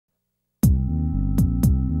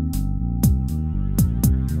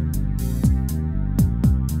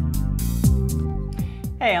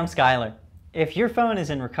Hey, I'm Skylar. If your phone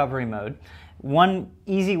is in recovery mode, one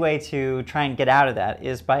easy way to try and get out of that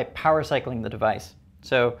is by power cycling the device.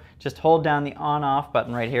 So just hold down the on-off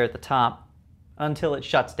button right here at the top until it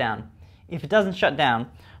shuts down. If it doesn't shut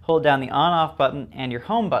down, hold down the on-off button and your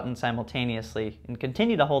home button simultaneously and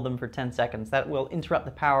continue to hold them for 10 seconds. That will interrupt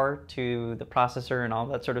the power to the processor and all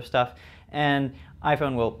that sort of stuff, and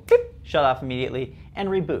iPhone will beep, shut off immediately and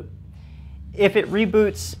reboot. If it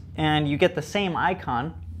reboots and you get the same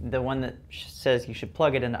icon, the one that says you should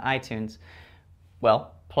plug it into iTunes,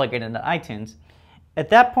 well, plug it into iTunes. At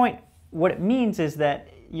that point, what it means is that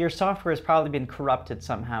your software has probably been corrupted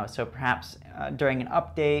somehow, so perhaps during an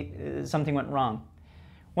update, something went wrong.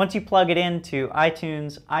 Once you plug it into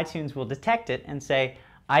iTunes, iTunes will detect it and say,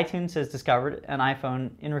 iTunes has discovered an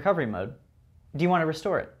iPhone in recovery mode. Do you want to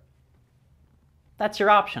restore it? That's your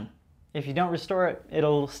option. If you don't restore it,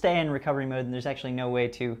 it'll stay in recovery mode and there's actually no way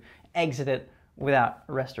to exit it without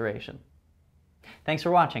restoration. Thanks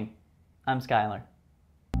for watching. I'm Skylar.